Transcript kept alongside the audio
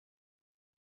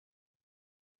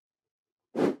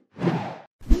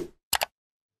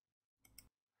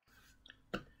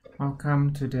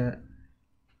Welcome to the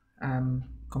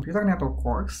computer network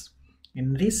course.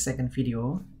 In this second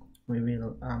video, we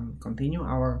will continue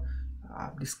our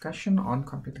discussion on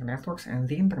computer networks and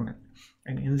the internet.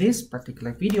 And in this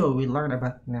particular video, we learn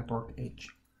about network edge.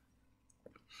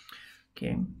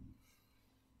 Okay.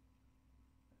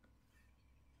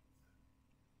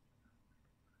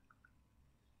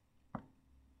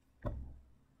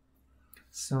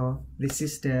 So this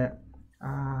is the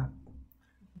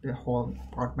whole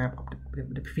roadmap of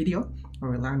the video,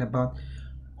 where we learn about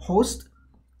host,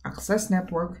 access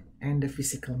network, and the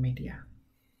physical media.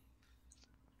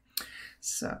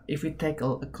 So if we take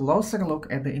a closer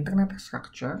look at the internet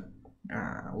structure,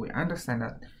 we understand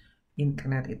that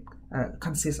internet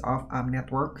consists of a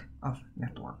network of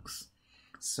networks.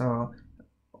 So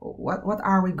what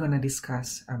are we gonna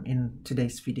discuss in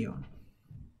today's video?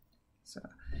 So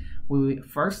we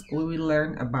will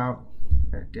learn about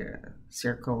the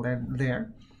circle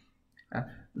there.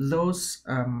 Those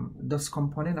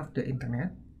components of the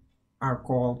internet are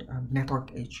called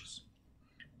network edges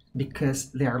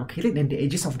because they are located in the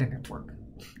edges of the network,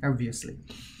 obviously.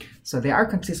 So they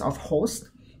consist of hosts,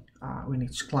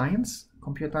 which clients,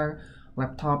 computer,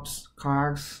 laptops,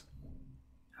 cars,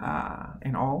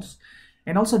 and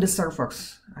also the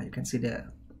servers. You can see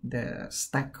the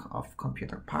stack of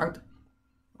computer part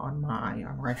on my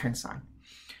right hand side.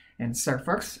 And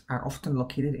servers are often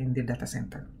located in the data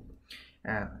center,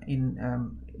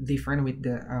 different with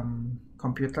the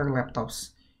computer,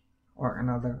 laptops, or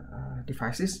another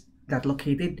devices that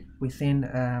located within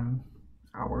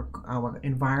our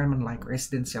environment, like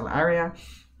residential area,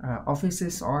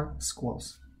 offices, or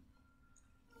schools.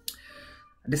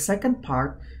 The second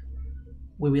part,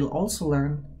 we will also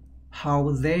learn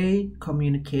how they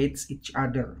communicate each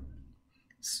other.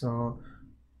 So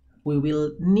we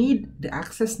will need the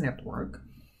access network,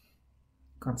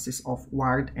 consists of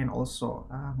wired and also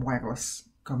wireless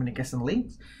communication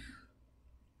links,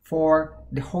 for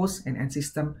the host and end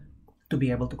system to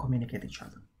be able to communicate each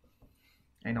other.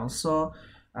 And also,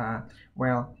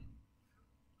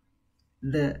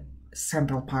 the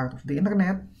central part of the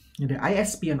internet, the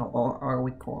ISP, or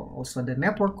we call also the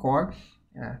network core,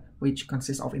 which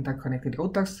consists of interconnected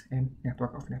routers and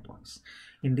network of networks.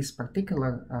 In this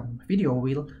particular video,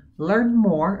 we'll learn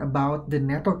more about the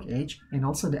network edge and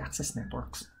also the access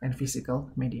networks and physical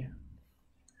media.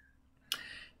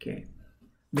 Okay,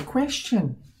 the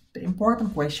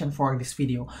important question for this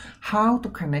video: how to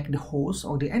connect the host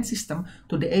or the end system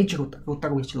to the edge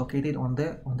router which is located on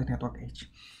the network edge.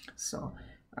 So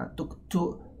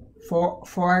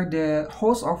for the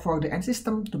host or for the end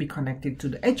system to be connected to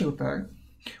the edge router,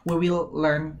 we will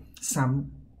learn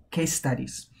some case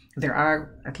studies. There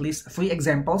are at least 3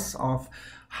 examples of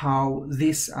how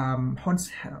this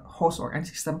host or end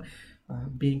system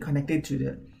being connected to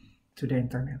the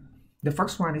internet. The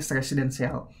first one is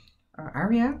residential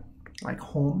area, like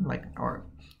home, like our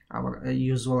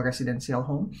usual residential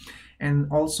home, and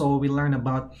also we learn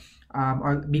about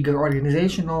our bigger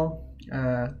organizational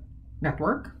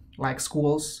network, like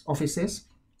schools, offices,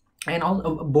 and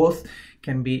both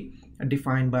can be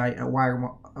defined by a wire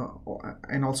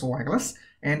and also wireless.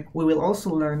 And we will also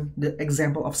learn the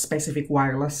example of specific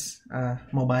wireless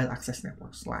mobile access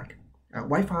networks, like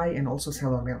Wi-Fi and also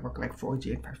cellular network like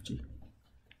 4G and 5G.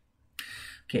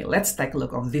 Okay, let's take a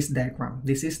look at this diagram.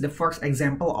 This is the first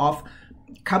example of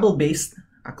cable-based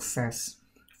access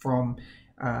from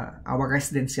our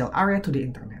residential area to the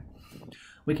internet.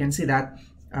 We can see that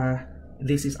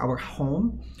this is our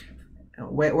home.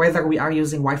 Whether we are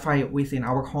using Wi-Fi within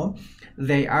our home,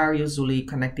 they are usually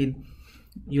connected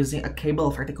using a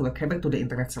particular cable to the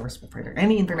internet service provider.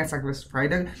 Any internet service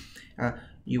provider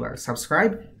you are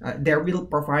subscribed, they will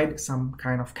provide some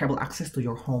kind of cable access to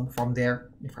your home from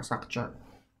their infrastructure.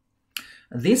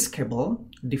 This cable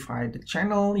divides the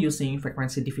channel using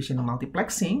frequency division and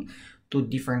multiplexing to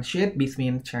differentiate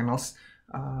between channels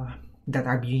that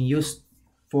are being used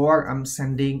for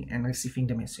sending and receiving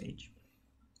the message.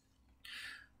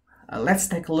 Let's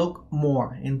take a look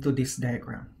more into this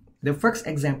diagram. The first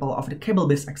example of the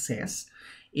cable-based access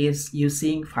is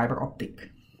using fiber optic.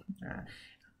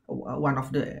 One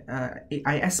of the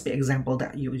ISP example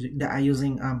that are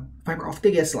using fiber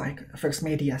optic is like First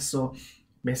Media. So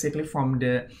basically, from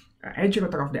the edge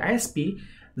router of the ISP,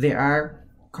 they are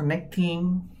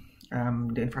connecting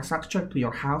the infrastructure to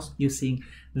your house using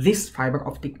this fiber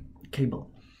optic cable.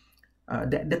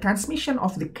 The transmission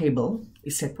of the cable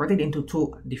is separated into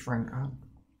 2 different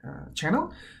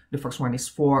channels. The first one is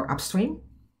for upstream,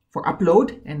 for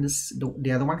upload, and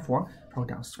the other one for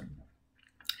downstream.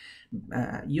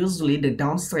 Usually the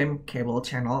downstream cable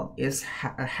channel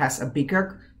has a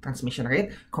bigger transmission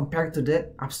rate compared to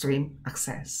the upstream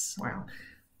access. Well,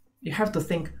 you have to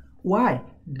think why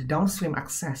the downstream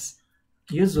access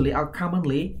usually are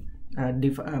commonly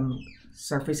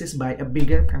services by a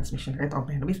bigger transmission rate or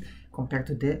bandwidth compared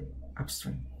to the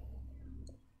upstream.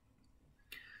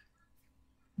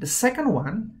 The second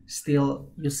one, still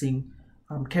using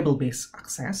cable-based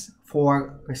access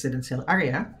for residential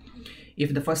area.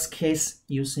 If the first case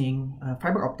using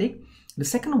fiber optic, the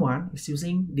second one is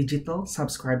using digital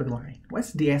subscriber line.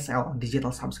 What's DSL,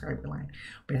 digital subscriber line?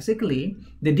 Basically,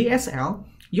 the DSL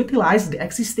utilize the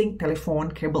existing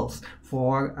telephone cables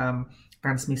for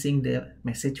transmitting the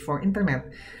message for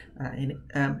internet.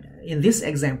 In this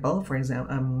example, for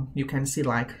example, you can see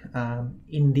like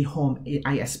IndiHome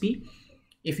ISP.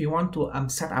 If you want to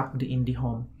set up the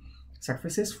IndiHome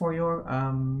services for your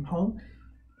home,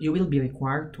 you will be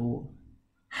required to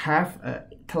have a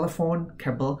telephone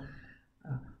cable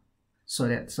so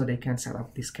they can set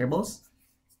up these cables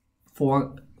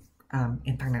for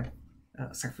internet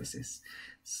services.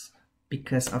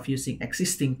 Because of using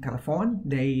existing telephone,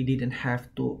 they didn't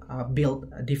have to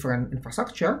build a different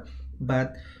infrastructure.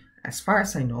 But as far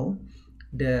as I know,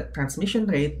 the transmission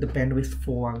rate, the bandwidth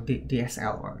for the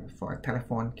DSL or for a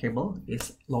telephone cable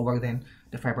is lower than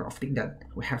the fiber optic that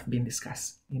we have been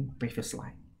discussed in previous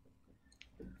slide.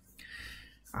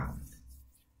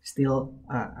 Still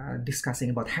discussing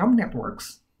about home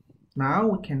networks. Now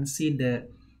we can see the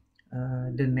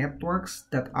networks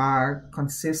that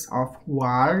consist of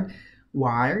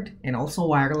wired and also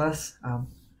wireless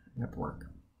network.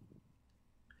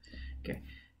 Okay,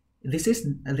 this is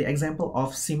the example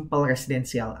of simple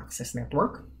residential access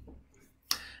network.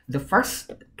 The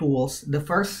first tools, the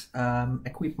first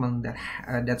equipment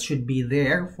that should be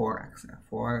there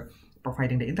for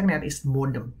providing the internet is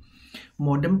modem.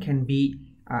 Modem can be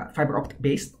fiber optic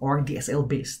based or DSL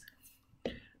based.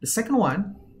 The second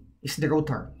one is the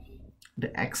router,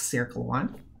 the X circle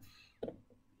one.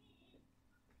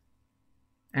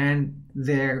 And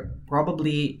there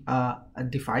probably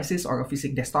devices or a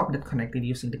physical desktop that connected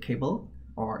using the cable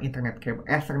or internet cable,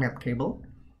 Ethernet cable.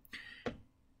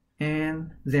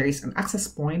 And there is an access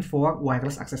point for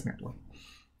wireless access network.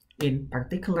 In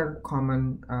particular,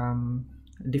 common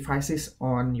devices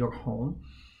on your home,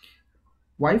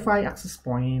 Wi-Fi access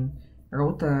point,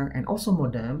 router, and also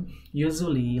modem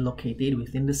usually located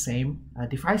within the same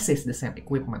devices, the same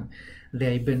equipment.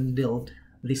 They bundled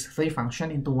these three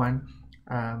functions into one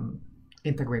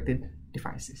integrated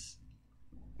devices.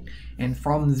 And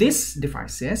from these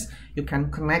devices, you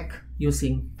can connect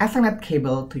using Ethernet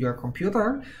cable to your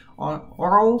computer,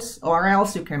 or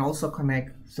else you can also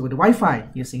connect through the Wi-Fi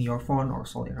using your phone or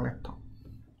your laptop.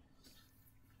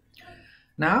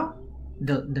 Now,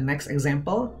 the next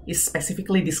example is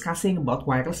specifically discussing about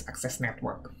wireless access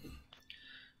network.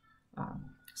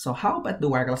 So how about the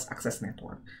wireless access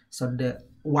network? So the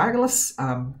wireless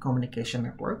communication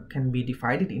network can be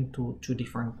divided into two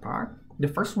different parts. The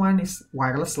first one is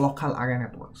wireless local area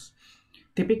networks.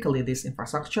 Typically, this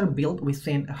infrastructure built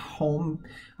within a home,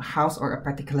 a house, or a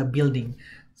particular building.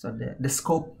 So the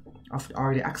scope of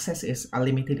the access is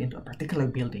limited into a particular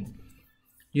building.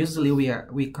 Usually,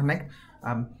 we connect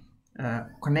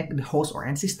the host or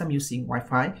end system using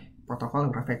Wi-Fi protocol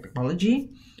and Wi-Fi technology,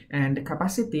 and the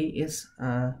capacity is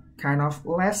kind of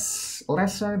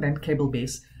lesser than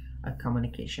cable-based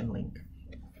communication link.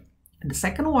 And the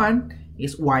second one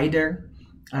is wider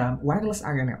wireless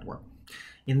area network.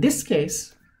 In this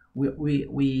case, we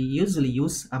usually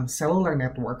use cellular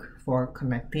network for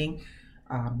connecting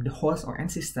the host or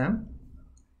end system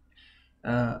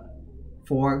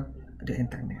for the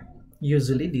internet.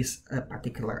 Usually, this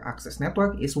particular access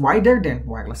network is wider than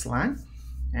wireless LAN,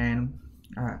 and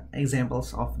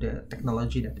examples of the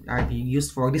technology that are being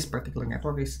used for this particular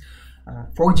network is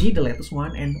 4G, the latest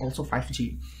one, and also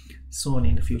 5G. Soon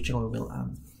in the future, we will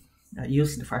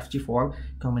use the 5G for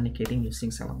communicating using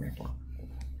cellular network.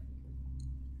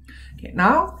 Okay,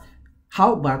 now,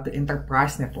 how about the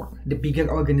enterprise network, the bigger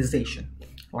organization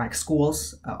like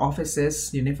schools,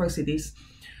 offices, universities?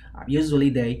 Usually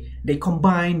they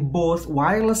combine both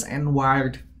wireless and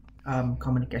wired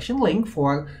communication link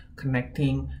for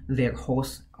connecting their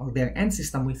host or their end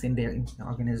system within their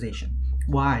organization.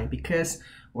 Why? Because,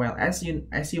 well, as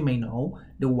you may know,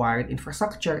 the wired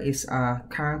infrastructure is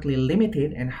currently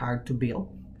limited and hard to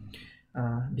build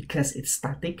because it's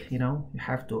static. You know, you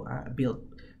have to build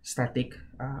static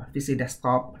PC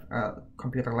desktop,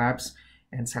 computer labs,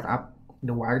 and set up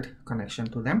the wired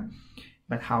connection to them.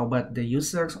 But how about the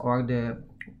users or the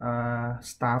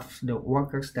staff, the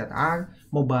workers that are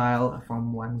mobile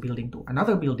from one building to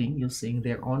another building using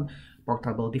their own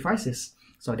portable devices?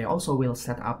 So they also will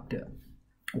set up the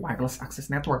wireless access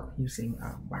network using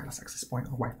wireless access point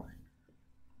or Wi-Fi.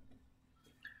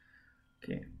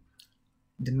 Okay,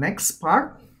 the next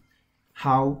part,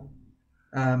 how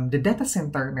the data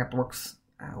center networks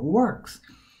works,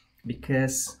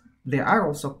 because they are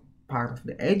also part of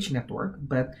the edge network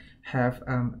but have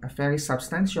a very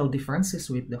substantial differences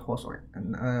with the host or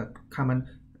common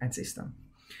end system.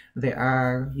 They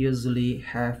are usually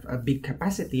have a big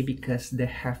capacity because they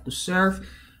have to serve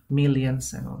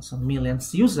millions and also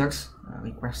millions users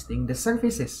requesting the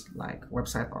services like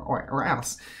website or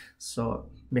else. So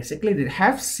basically they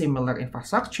have similar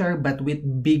infrastructure but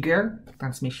with bigger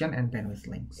transmission and bandwidth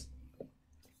links.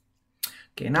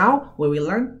 Okay, now we will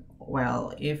learn,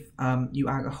 well, if you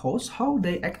are a host, how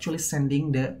they actually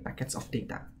sending the packets of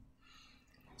data.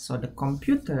 So the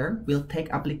computer will take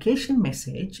application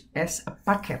message as a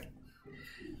packet.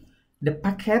 The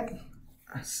packet,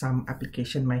 some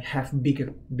application might have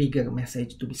bigger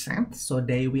message to be sent, so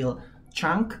they will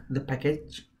chunk the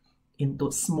package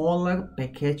into smaller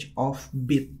package of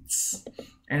bits,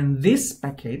 and this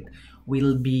packet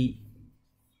will be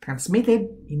transmitted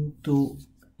into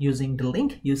using the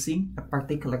link using a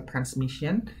particular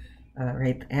transmission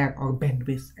rate R or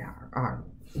bandwidth R.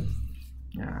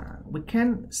 We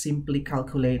can simply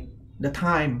calculate the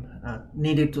time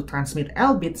needed to transmit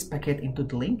L bits packet into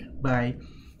the link by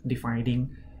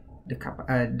dividing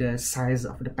the size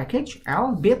of the package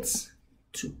L bits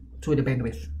to the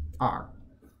bandwidth R.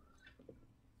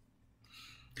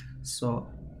 So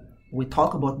we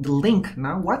talk about the link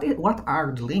now. What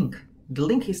are the link? The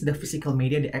link is the physical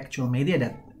media, the actual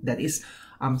media that is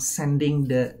sending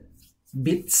the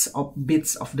bits of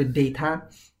the data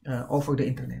over the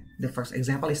internet. The first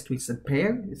example is twisted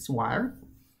pair. It's wire,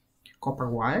 copper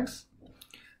wires.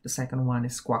 The second one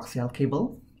is coaxial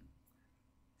cable,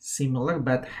 similar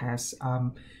but has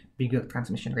bigger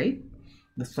transmission rate.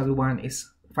 The third one is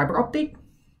fiber optic,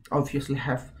 obviously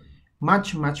have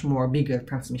much more bigger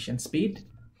transmission speed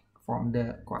from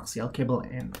the coaxial cable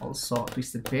and also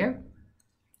twisted pair.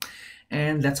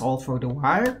 And that's all for the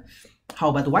wire. How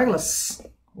about wireless?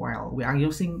 Well, we are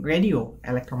using radio,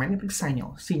 electromagnetic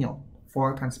signal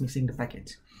for transmitting the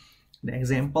packet. The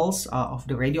examples of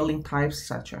the radio link types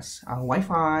such as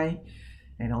Wi-Fi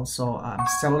and also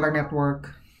cellular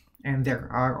network, and there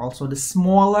are also the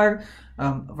smaller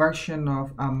version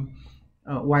of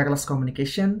wireless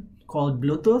communication called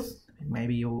Bluetooth.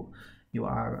 Maybe you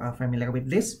are familiar with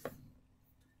this.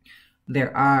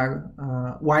 There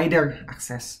are wider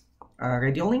access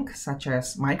radio link such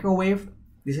as microwave.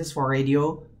 This is for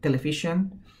radio,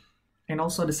 television, and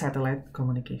also the satellite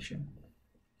communication.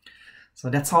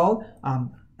 So that's all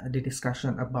the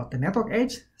discussion about the network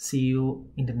edge. See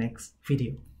you in the next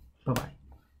video. Bye-bye.